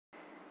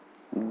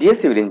Dear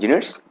civil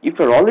engineers, if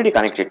you're already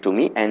connected to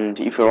me and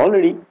if you're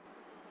already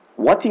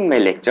watching my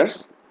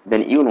lectures,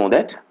 then you know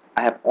that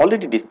I have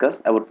already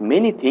discussed about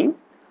many things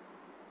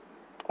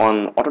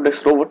on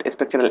Autodesk Robot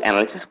Structural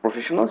Analysis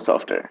Professional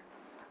Software.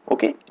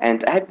 Okay,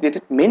 and I have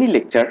created many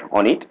lectures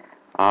on it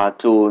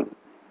to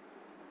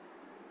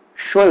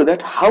show you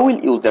that how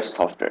we'll use that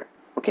software.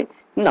 Okay,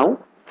 now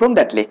from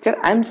that lecture,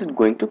 I'm just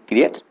going to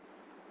create,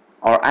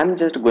 or I'm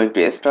just going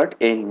to start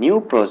a new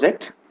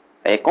project,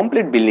 a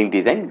complete building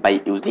design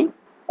by using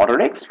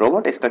Autodesk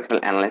Robot Structural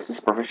Analysis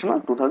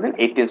Professional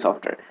 2018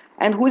 software.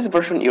 And which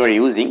version you are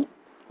using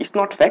is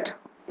not fact,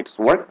 its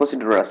work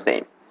procedure are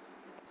same.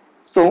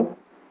 So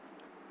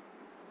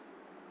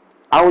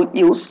I will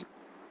use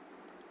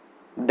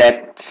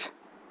that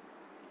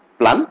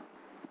plan.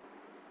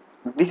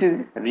 This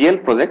is real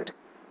project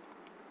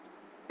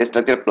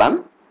structure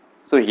plan.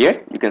 So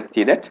here you can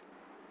see that.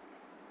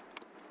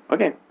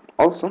 Okay,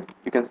 also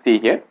you can see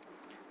here.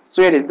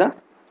 So here is the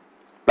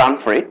plan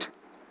for it.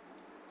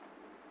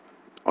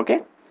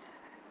 Okay,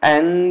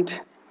 and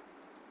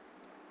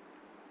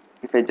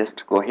if I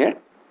just go here,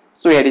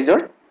 so here is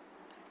your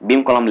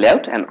beam column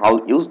layout, and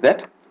I'll use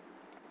that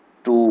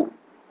to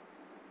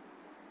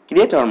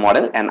create our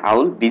model, and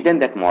I'll design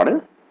that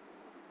model.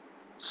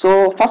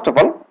 So first of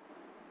all,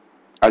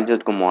 I'll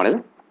just go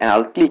model and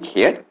I'll click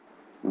here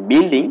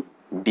building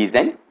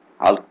design.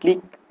 I'll click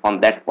on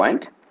that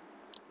point.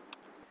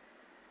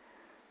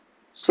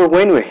 So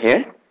when we're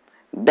here,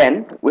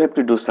 then we have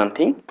to do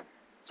something.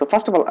 So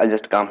first of all, I'll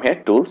just come here,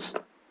 tools,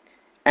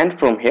 and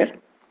from here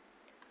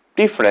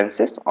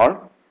preferences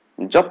or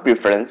job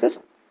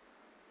preferences.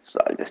 So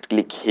I'll just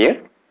click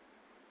here.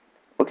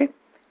 Okay,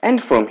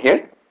 and from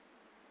here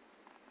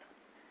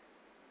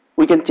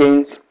we can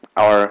change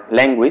our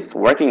language,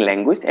 working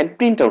language, and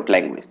printout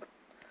language.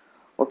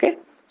 Okay,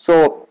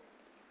 so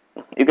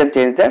you can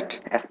change that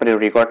as per your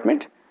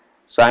requirement.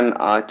 So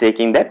I'm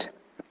taking that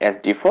as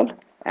default,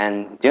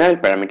 and general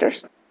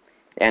parameters,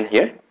 and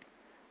here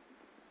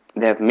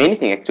they have many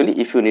things actually.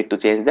 If you need to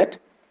change that,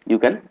 you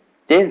can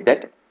change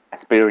that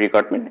as per your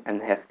requirement,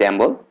 and has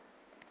symbol,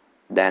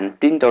 then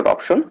printout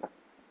option.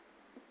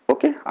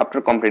 Okay,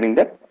 after completing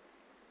that,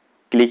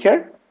 click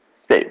here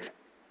save.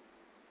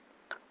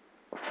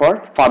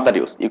 For further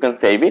use you can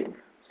save it.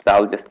 So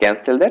I'll just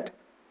cancel that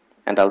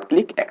and I'll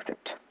click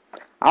accept.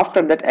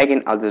 After that,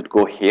 again I'll just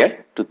go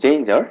here to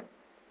change our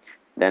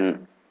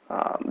then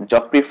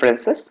job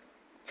preferences,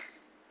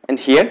 and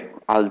here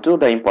I'll do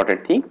the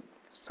important thing.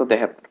 So they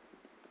have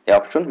the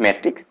option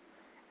matrix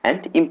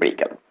and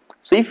empirical.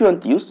 So if you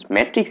want to use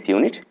matrix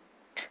unit,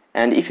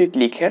 and if you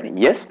click here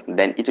yes,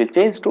 then it will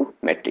change to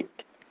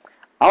metric.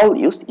 I'll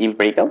use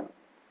empirical.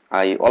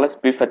 I always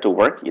prefer to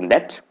work in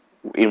that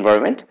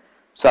environment,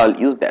 so I'll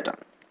use that one.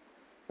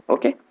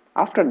 Okay,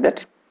 after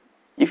that,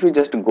 if you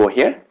just go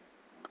here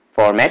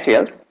for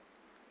materials,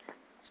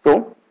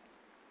 so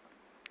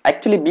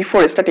actually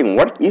before starting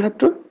work you have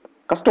to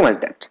customize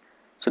that.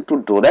 So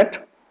to do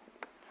that,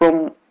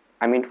 from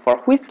for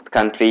which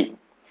country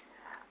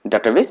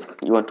database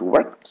you want to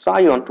work. So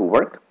I want to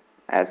work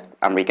as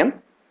American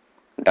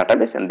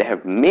database, and they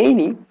have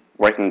many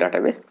working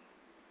database.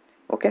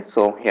 Okay,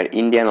 so here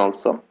Indian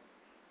also,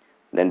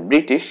 then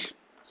British,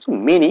 so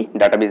many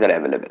database are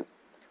available.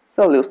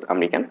 So I'll use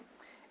American,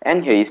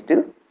 and here is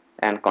steel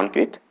and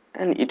concrete,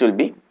 and it will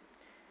be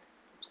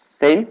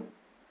same.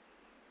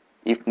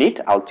 If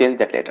need, I'll change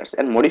that letters.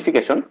 And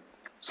modification,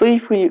 so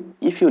if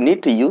you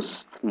need to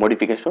use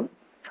modification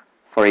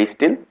for a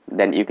steel,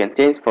 then you can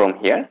change from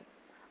here.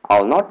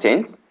 I'll not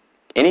change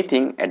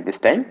anything at this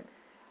time.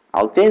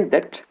 I'll change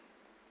that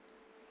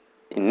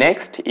in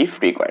next if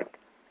required.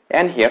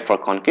 And here for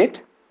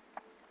concrete,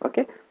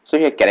 okay, so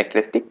here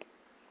characteristic,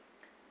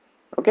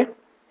 okay,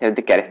 here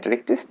the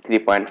characteristics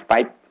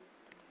 3.5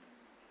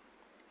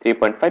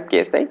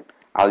 KSI.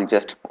 I'll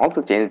just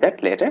also change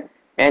that later.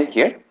 And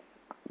here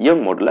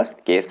Young modulus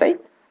KSI,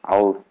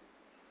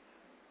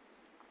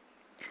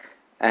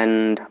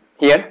 and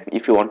here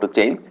if you want to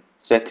change,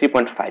 so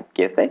 3.5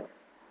 KSI,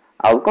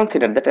 I'll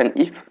consider that. And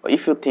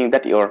if you think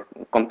that your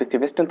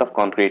compressive strength of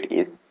concrete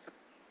is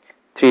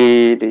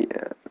 3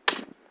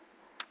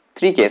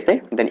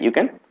 KSI, then you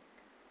can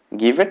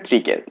give it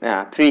 3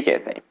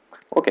 KSI.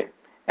 Okay,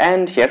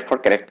 and here for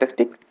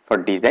characteristic for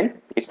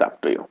design, it's up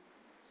to you.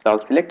 So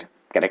I'll select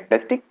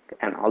characteristic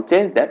and I'll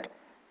change that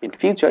in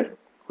future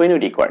when you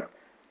require,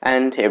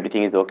 and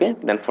everything is okay.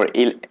 Then for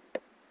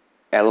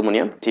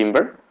aluminum,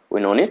 timber, we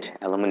know it,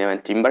 aluminum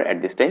and timber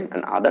at this time,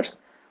 and others.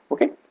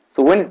 Okay,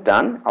 so when it's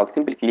done, I'll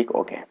simply click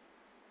OK.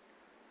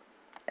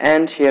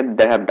 And here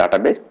they have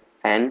database,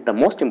 and the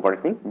most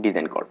important thing,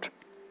 design code.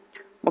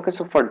 Okay,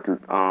 so for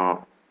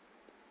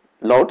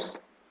loads,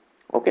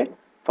 okay,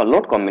 for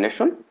load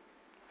combination,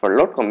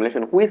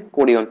 which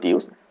code you want to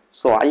use?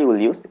 So I will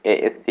use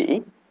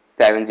ASCE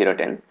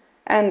 7010,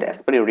 and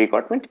as per your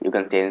requirement you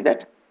can change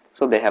that.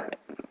 So they have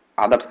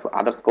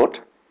others code,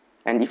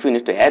 and if you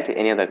need to add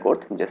any other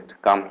code, just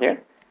come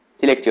here,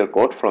 select your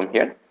code from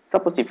here.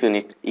 Suppose if you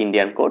need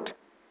Indian code,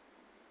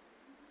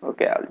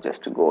 okay, I'll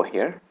just go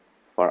here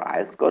for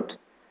IS code,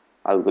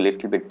 I'll go a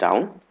little bit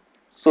down.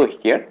 So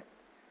here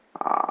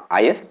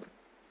IS,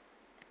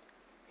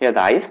 here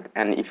the IS,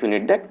 and if you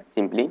need that,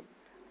 simply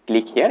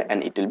click here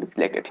and it will be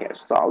selected here.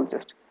 So I'll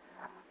just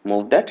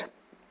move that.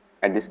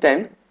 At this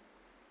time,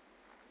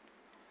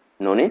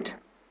 no need.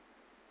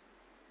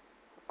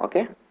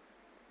 Okay,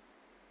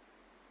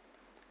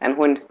 and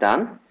when it's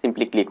done,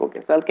 simply click OK.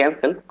 So I'll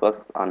cancel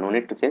because no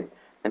need to change,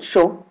 and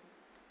show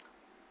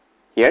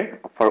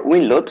here for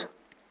win load,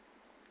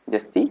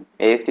 just see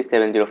ASC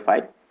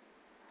 705.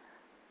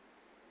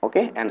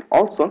 Okay, and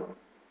also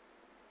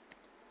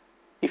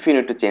if you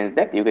need to change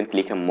that, you can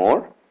click on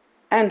more,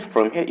 and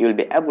from here you will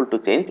be able to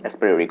change as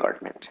per your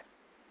requirement.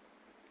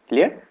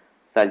 Clear?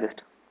 So I'll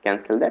just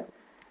cancel that,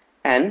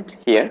 and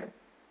here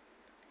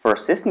for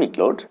seismic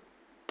load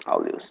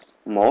I'll use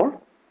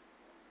more.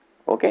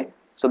 Okay,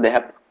 so they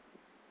have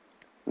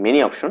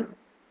many options.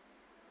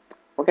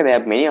 Okay, they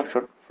have many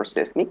options for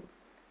seismic,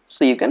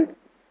 so you can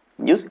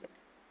use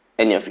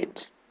any of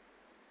it.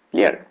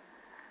 Clear?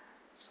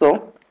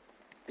 So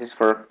this is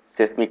for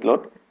seismic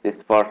load, this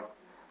is for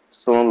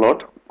sonar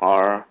load,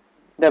 or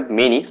there are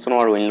many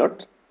sonar wind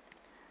loads.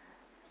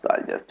 So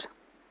I'll just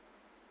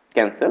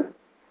cancel.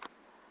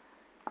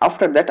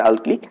 After that I'll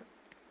click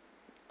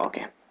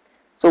OK.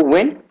 So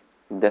when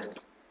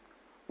this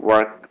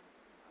work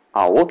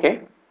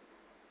okay,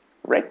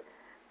 right,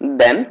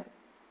 then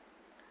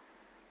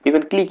you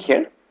can click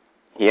here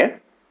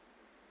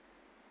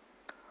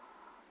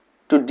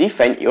to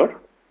define your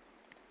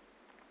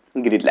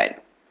grid line.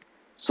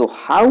 So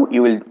how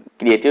you will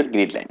create your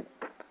grid line?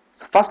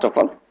 So first of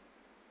all,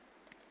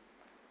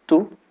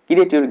 to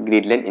create your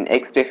grid line in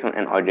X direction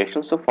and Y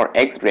direction. So for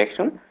X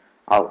direction,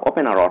 I'll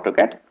open our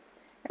AutoCAD,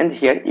 and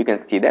here you can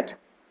see that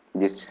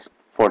this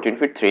 14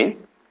 feet 3 inch.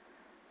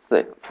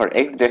 So for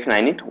X direction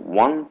I need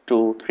 1,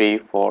 2, 3,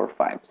 4,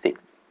 5,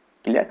 6.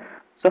 Clear?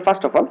 So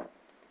first of all,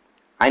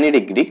 I need a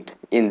grid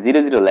in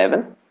 0, 0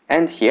 level,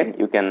 and here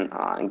you can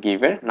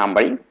give a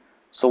numbering.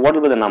 So what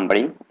will be the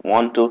numbering?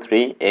 1, 2,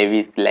 3,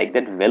 ABC, like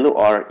that value,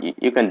 or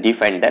you can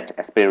define that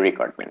as per your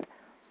requirement.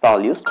 So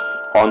I'll use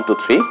 1, 2,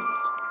 3.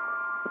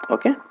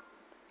 Okay,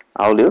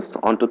 I'll use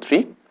 1, 2,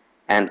 3,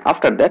 and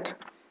after that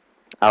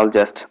I'll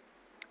just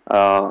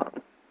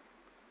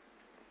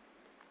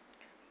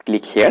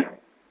click here,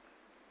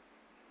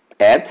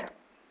 add.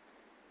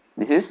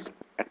 This is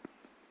at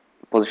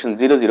position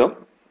 0, 0.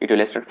 It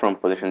will start from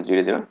position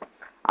 0, 0.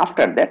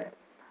 After that,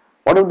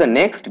 what is the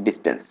next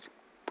distance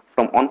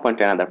from one point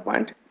to another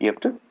point? You have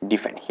to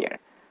define here.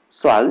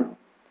 So I'll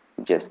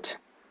just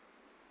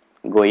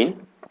go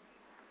in.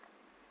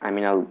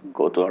 I'll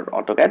go to our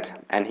AutoCAD,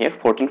 and here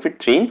 14 feet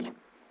 3 inch.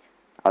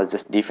 I'll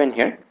just define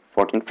here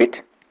 14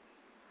 feet.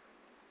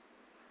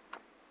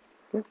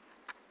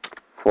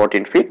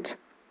 14 feet.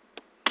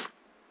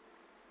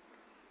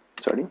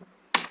 Sorry,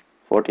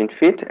 14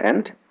 feet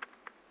and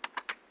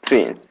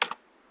 3 inch.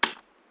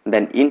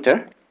 Then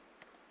enter.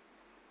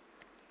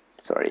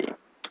 Sorry,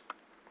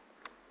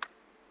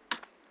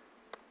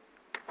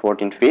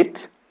 14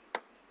 feet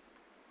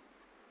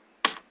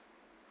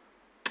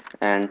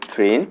and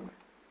 3 inch.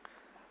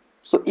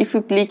 So if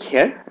you click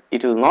here,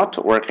 it will not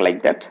work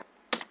like that.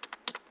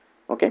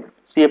 Okay,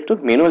 so you have to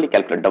manually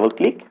calculate. Double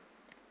click,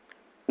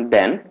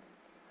 then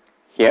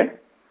here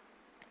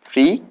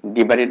 3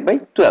 divided by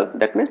 12,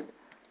 that means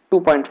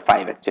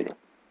 2.5 actually.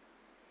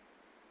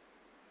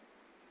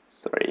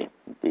 Sorry,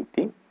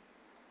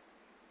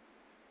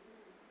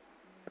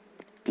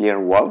 clear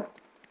wall.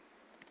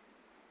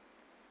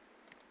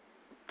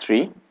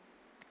 3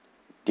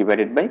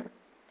 divided by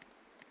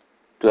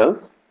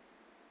 12,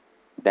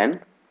 then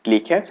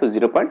click here. So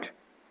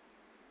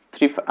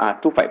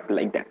 0.325,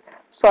 like that.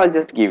 So I'll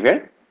just give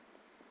here,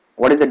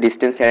 what is the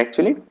distance here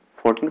actually?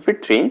 14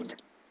 feet 3 inch,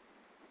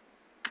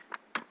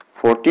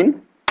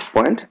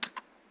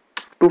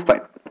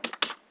 14.25.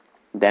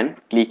 Then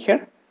click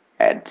here,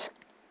 add,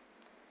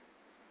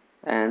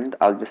 and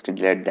I'll just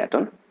delete that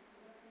one.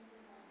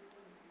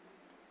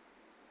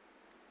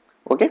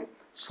 Okay,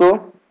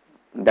 so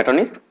that one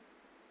is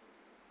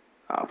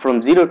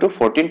from 0 to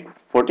 14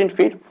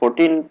 feet,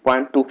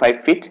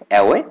 14.25 feet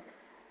away.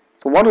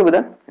 So what will be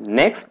the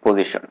next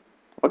position?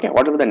 Okay,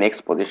 what will be the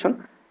next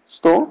position?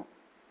 So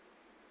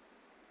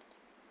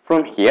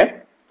from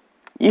here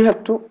you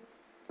have to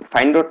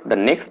find out the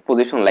next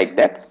position like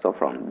that. So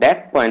from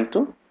that point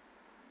to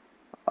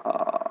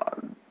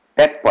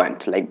that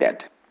point, like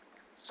that.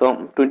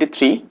 So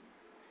 23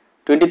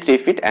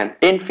 feet and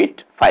 10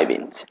 feet 5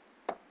 inch.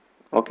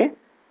 Okay,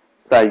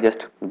 so I'll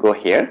just go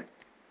here.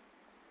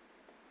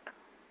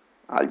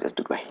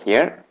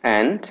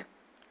 And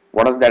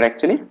what is that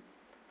actually?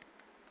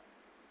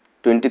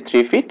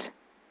 23 feet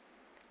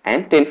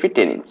and 10 feet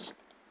 10 inch.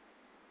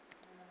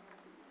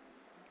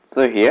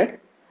 So here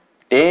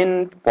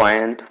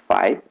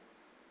 10.5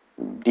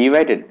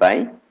 divided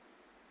by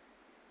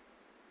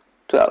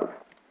 12.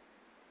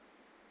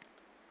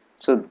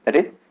 So that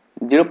is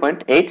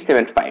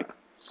 0.875.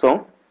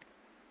 So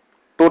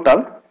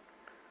total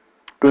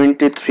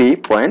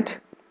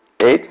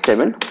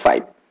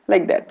 23.875,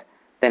 like that.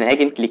 Then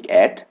again click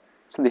add.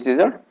 So this is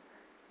our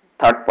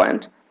third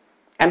point,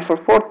 and for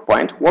fourth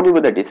point, what will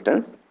be the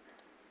distance?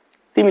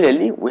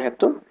 Similarly, we have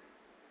to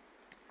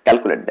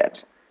calculate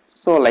that.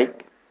 So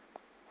like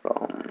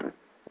from,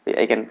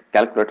 I can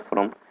calculate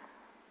from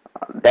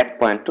that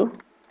point to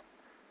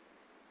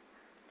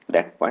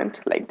that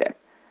point like that.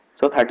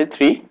 So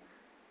 33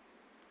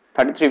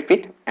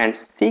 feet and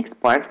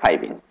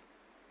 6.5 inch.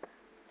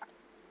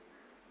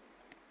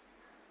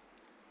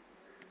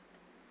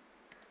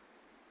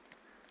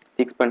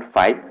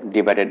 6.5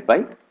 divided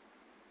by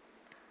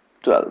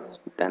 12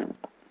 then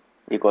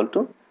equal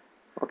to,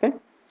 okay,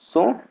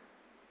 so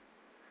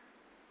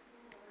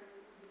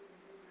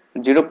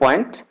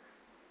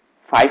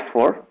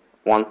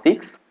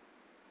 0.5416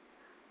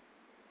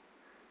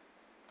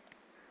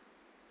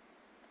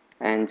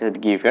 and just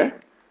give here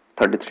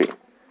 33.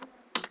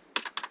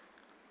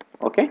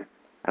 Okay, and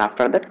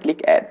after that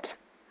click add.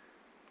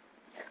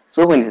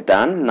 So when it's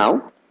done,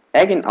 now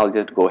again I'll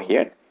just go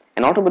here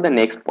and out of the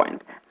next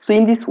point. So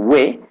in this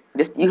way,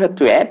 just you have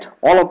to add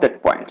all of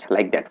that point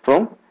like that,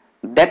 from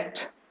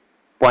that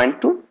point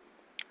to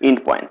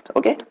end point.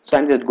 Okay, so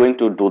I'm just going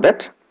to do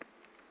that.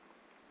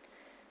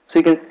 So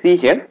you can see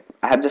here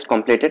I have just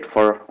completed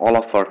for all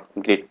of our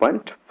grid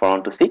point for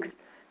 1 to 6.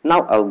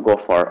 Now I'll go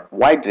for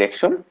y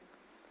direction,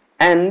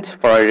 and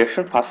for our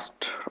direction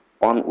first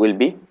one will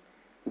be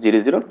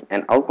 0 0,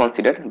 and I'll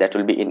consider that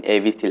will be in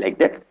ABC like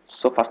that.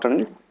 So first one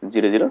is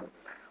 0 0,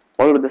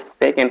 what will be the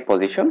second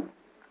position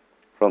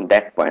from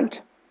that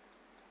point?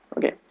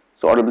 Okay,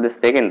 so what will be the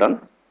second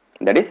one?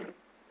 That is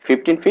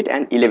 15 feet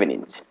and 11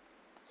 inch.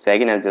 So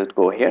again I'll just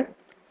go here,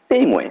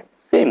 same way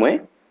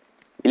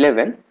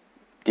 11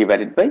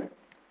 divided by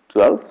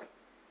 12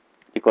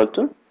 equal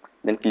to,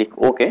 then click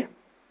OK.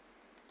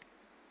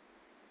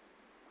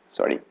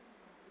 Sorry,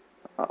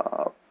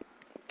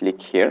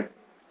 click here,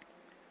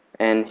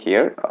 and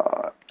here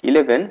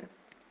 11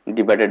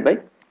 divided by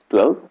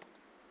 12,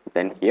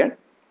 then here,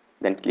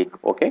 then click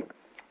OK.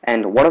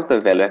 And what is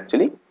the value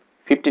actually?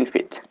 15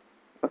 feet.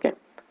 Okay,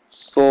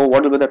 so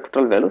what will be the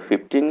total value?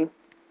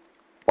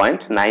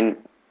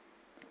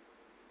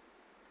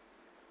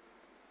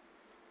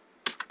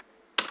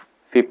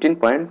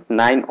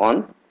 15.9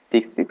 on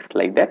 66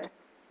 like that.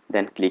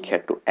 Then click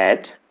here to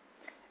add,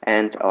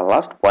 and our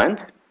last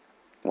point,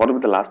 what will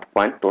be the last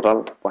point?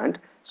 Total point.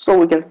 So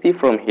we can see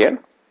from here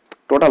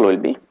total will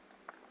be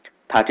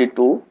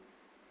 32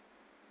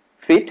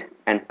 feet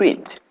and 2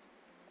 inch.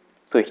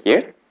 So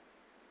here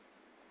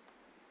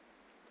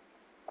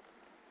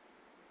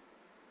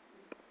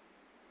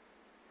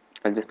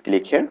I'll just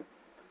click here.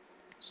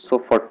 So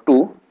for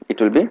 2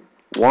 it will be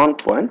 1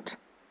 point,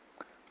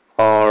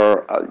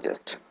 or I'll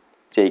just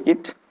take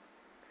it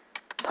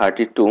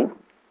 32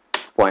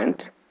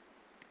 point,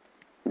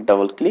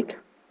 double click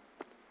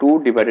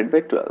 2 divided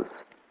by 12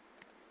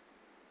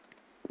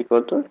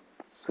 equal to,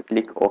 so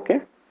click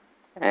OK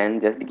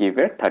and just give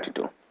it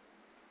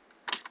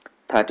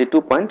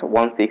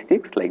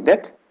 32.166 like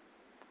that.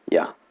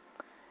 Yeah,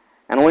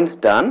 and when it's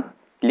done,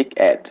 click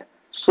add.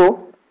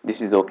 So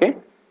this is okay.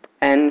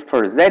 And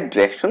for Z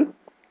direction,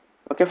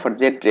 okay, for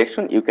Z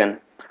direction you can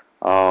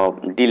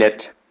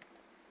delete,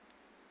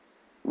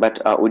 but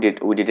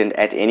we didn't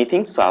add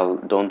anything, so I'll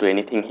don't do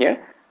anything here.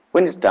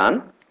 When it's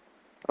done,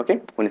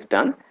 okay, when it's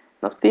done,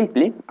 now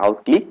simply I'll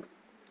click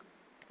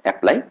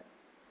apply.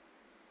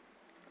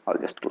 I'll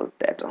just close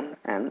that on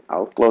and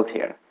I'll close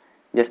here.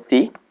 Just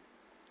see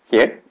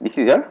here, this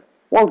is our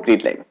wall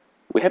grid line.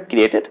 We have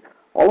created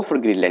all of our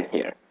grid line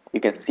here.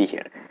 You can see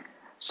here.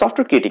 So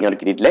after creating our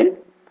grid line,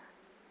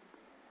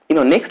 in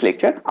our next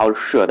lecture I'll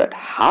show that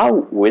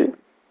how we'll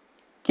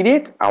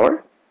create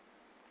our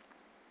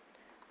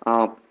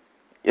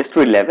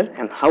story level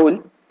and how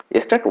we'll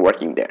start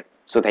working there.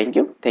 So thank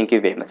you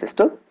very much.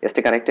 Still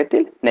stay connected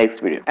till next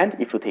video. And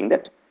if you think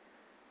that,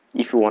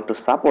 if you want to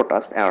support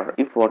us, or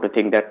if you want to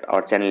think that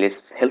our channel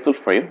is helpful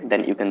for you,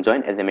 then you can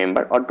join as a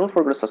member, or don't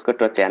forget to subscribe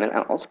to our channel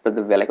and also press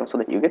the bell icon so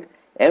that you get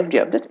every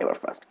update ever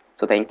first.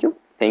 So thank you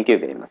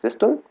very much.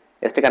 Still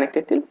stay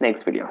connected till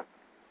next video.